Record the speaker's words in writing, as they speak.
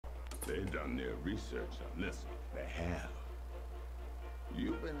They done their research on this one. They have.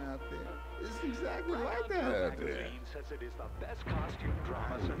 You've been out there. It's exactly like that out there. Says it is the best costume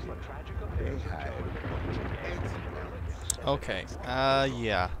drama since the tragic They hired a bunch of experts. Okay.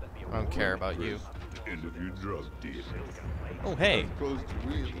 Yeah. I don't care about you. End of your drug deal. Oh, hey. Close to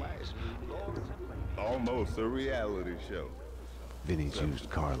real life. Almost a reality show. Vinny's used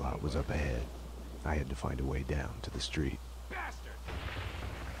car lot was up ahead. I had to find a way down to the street. Bastard!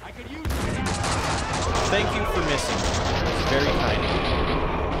 I could use Thank you for missing. It's very kind of you.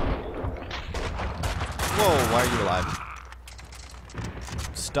 Whoa, why are you alive?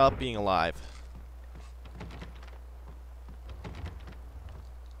 Stop being alive.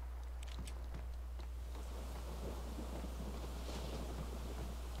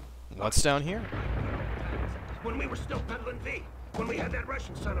 What's down here? When we were still peddling V. When we had that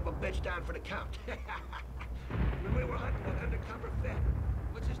Russian son of a bitch down for the count. When we were hunting that undercover Fed.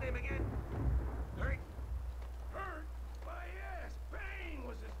 What's his name again? Hurt? Hurt? Why, yes. Payne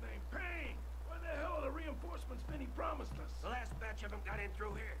was his name. Payne. Where the hell are the reinforcements Vinny promised us? The last batch of them got in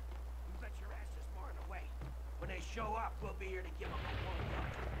through here. You bet your ass there's more on the way. When they show up, we'll be here to give them a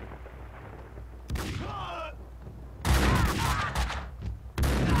warm up.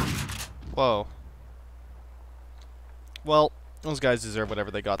 Whoa. Well, those guys deserve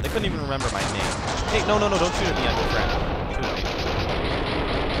whatever they got. They couldn't even remember my name. Hey, no, don't shoot at me, I'm your friend.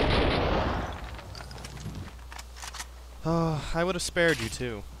 Oh, I would have spared you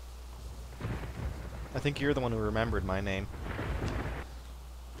too. I think you're the one who remembered my name.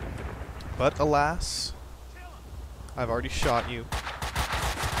 But alas, I've already shot you.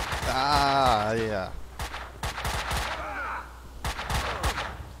 Ah, yeah.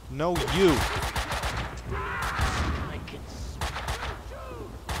 No, you.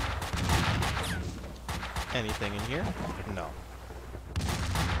 Anything in here? No.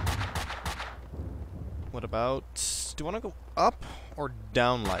 What about... Do you want to go up or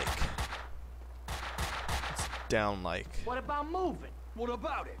down like? It's down like. What about moving? What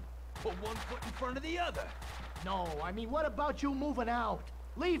about it? Put one foot in front of the other. No, I mean, what about you moving out?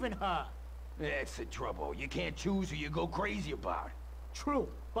 Leaving her? That's the trouble. You can't choose who you go crazy about. True,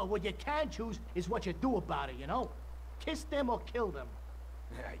 but what you can choose is what you do about it, you know? Kiss them or kill them.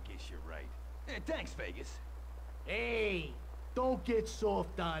 I guess you're right. Thanks, Vegas. Hey, don't get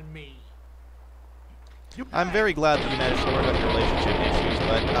soft on me. I'm very glad that you managed to work out your relationship issues,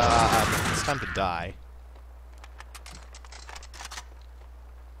 but it's time to die.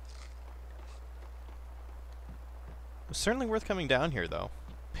 It was certainly worth coming down here, though.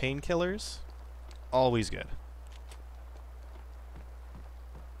 Painkillers? Always good.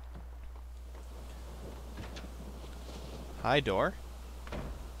 Hi, door.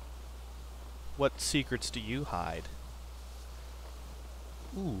 What secrets do you hide?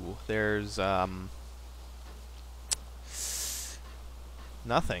 Ooh, there's,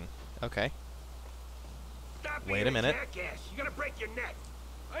 nothing. Okay. Stop Wait being a minute. Jackass. You're gonna break your neck.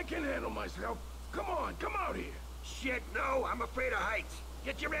 I can handle myself. Come on, come out here. Shit, no, I'm afraid of heights.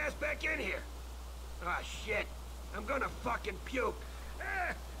 Get your ass back in here. Ah, shit. I'm gonna fucking puke.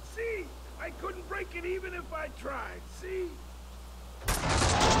 See? I couldn't break it even if I tried, see?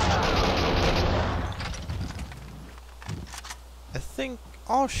 I think...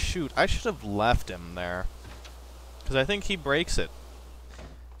 Oh, shoot. I should have left him there. Because I think he breaks it.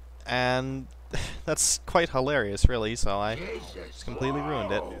 And that's quite hilarious, really, so I just completely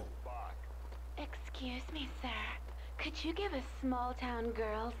ruined it. Excuse me, sir. Could you give a small-town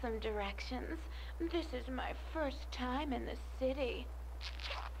girl some directions? This is my first time in the city.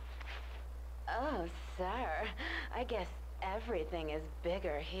 Oh, sir. I guess everything is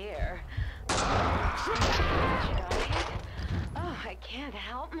bigger here. Oh, I can't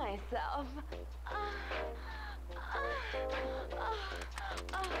help myself.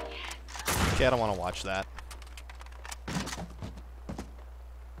 Oh, yes. Okay, I don't want to watch that.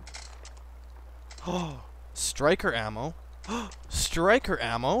 Oh, striker ammo. Striker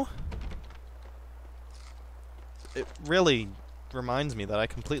ammo? It really reminds me that I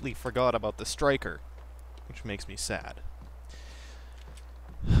completely forgot about the striker, which makes me sad.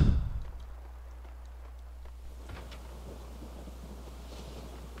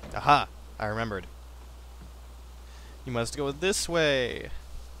 Aha! I remembered. You must go this way.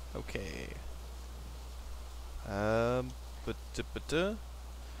 Okay.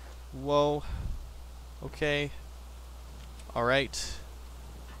 Whoa. Okay. Alright.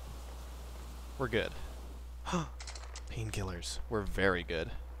 We're good. Painkillers. We're very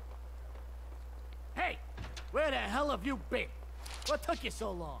good. Hey, where the hell have you been? What took you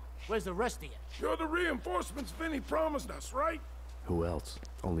so long? Where's the rest of you? You're the reinforcements Vinny promised us, right? Who else?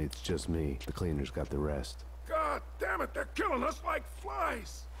 Only it's just me. The cleaners got the rest. God damn it, they're killing us like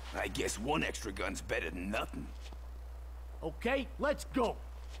flies. I guess one extra gun's better than nothing. Okay, let's go.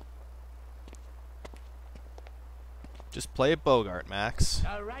 Just play it Bogart, Max.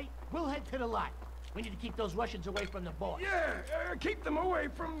 All right, we'll head to the lot. We need to keep those Russians away from the boss. Yeah, keep them away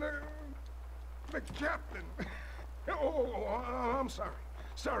from the captain. I'm sorry.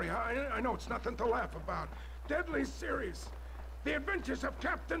 Sorry, I know it's nothing to laugh about. Deadly serious. The adventures of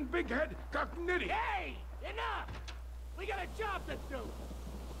Captain Bighead Cognitti. Hey, enough! We got a job to do.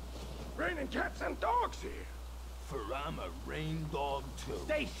 Raining cats and dogs here. For I'm a rain dog too.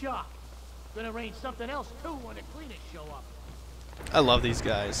 Stay sharp. Gonna rain something else too when the cleaners show up. I love these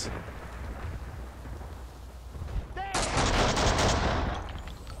guys. There!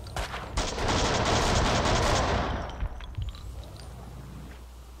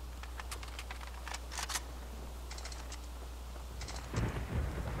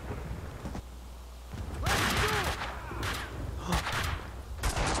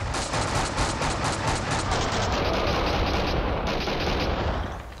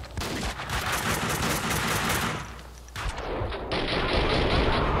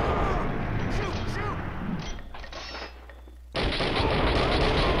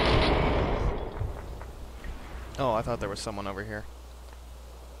 Oh, I thought there was someone over here.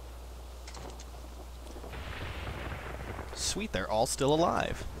 Sweet, they're all still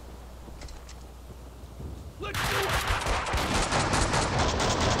alive. Let's do it.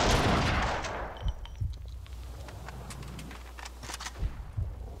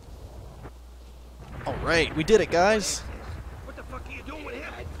 Alright, we did it, guys. What the fuck are you doing with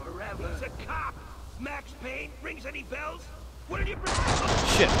him? Forever. He's a cop. Max Payne. Rings any bells? What did you bring?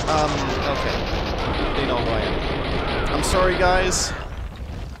 Shit, okay. They know who I am. I'm sorry, guys.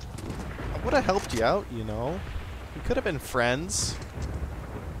 I would have helped you out, you know. We could have been friends.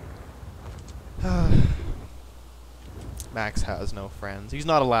 Max has no friends. He's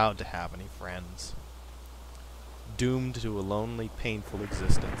not allowed to have any friends. Doomed to a lonely, painful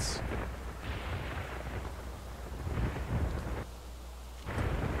existence.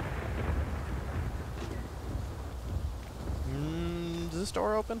 Is this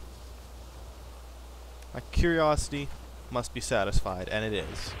door open? My curiosity must be satisfied, and it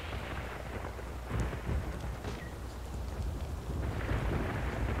is.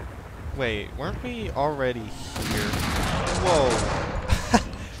 Wait, weren't we already here? Whoa!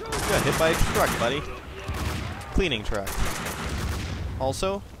 Got hit by a truck, buddy. Cleaning truck.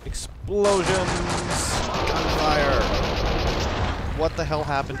 Also, explosions! Gunfire! What the hell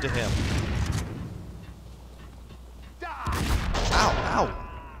happened to him? Ow,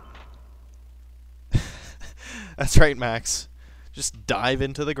 ow! That's right, Max. Just dive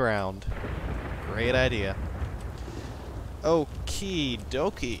into the ground. Great idea. Okie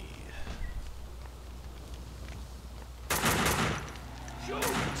dokie.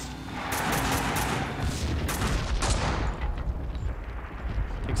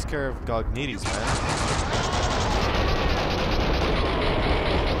 Takes care of Gognitti's man.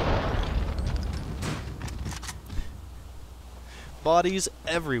 Bodies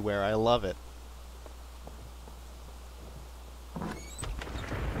everywhere, I love it. Oh,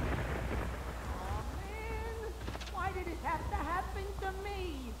 man. Why did it have to happen to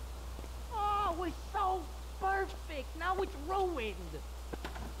me? Oh, it was so perfect. Now it's ruined.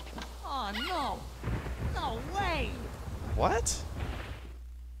 Oh, no. No way. What?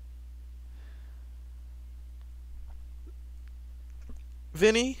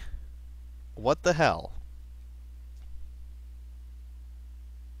 Vinny? What the hell?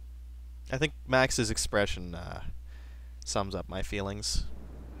 I think Max's expression sums up my feelings.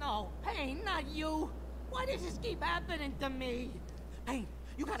 No, Payne, not you. Why does this keep happening to me? Payne,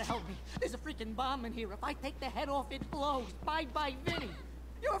 you gotta help me. There's a freaking bomb in here. If I take the head off, it blows. Bye-bye, Vinny.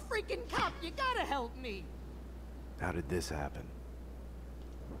 You're a freaking cop. You gotta help me. How did this happen?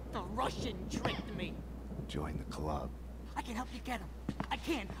 The Russian tricked me. Join the club. I can help you get him. I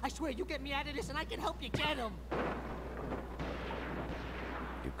can. I swear, you get me out of this and I can help you get him.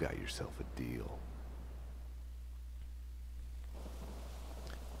 You've got yourself a deal.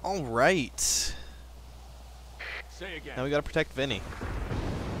 All right. Say again. Now we gotta protect Vinny.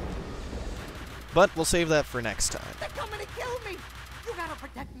 But we'll save that for next time. They're coming to kill me. You gotta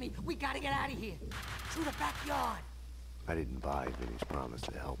protect me. We gotta get out of here. Through the backyard. I didn't buy Vinny's promise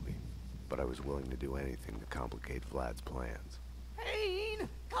to help me, but I was willing to do anything to complicate Vlad's plans. Payne,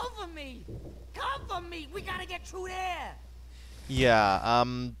 cover me. Cover me. We gotta get through there. Yeah,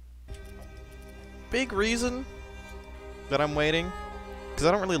 big reason that I'm waiting, because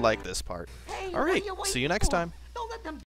I don't really like this part. Payne, Alright, what are you see you waiting next for? time. Don't let them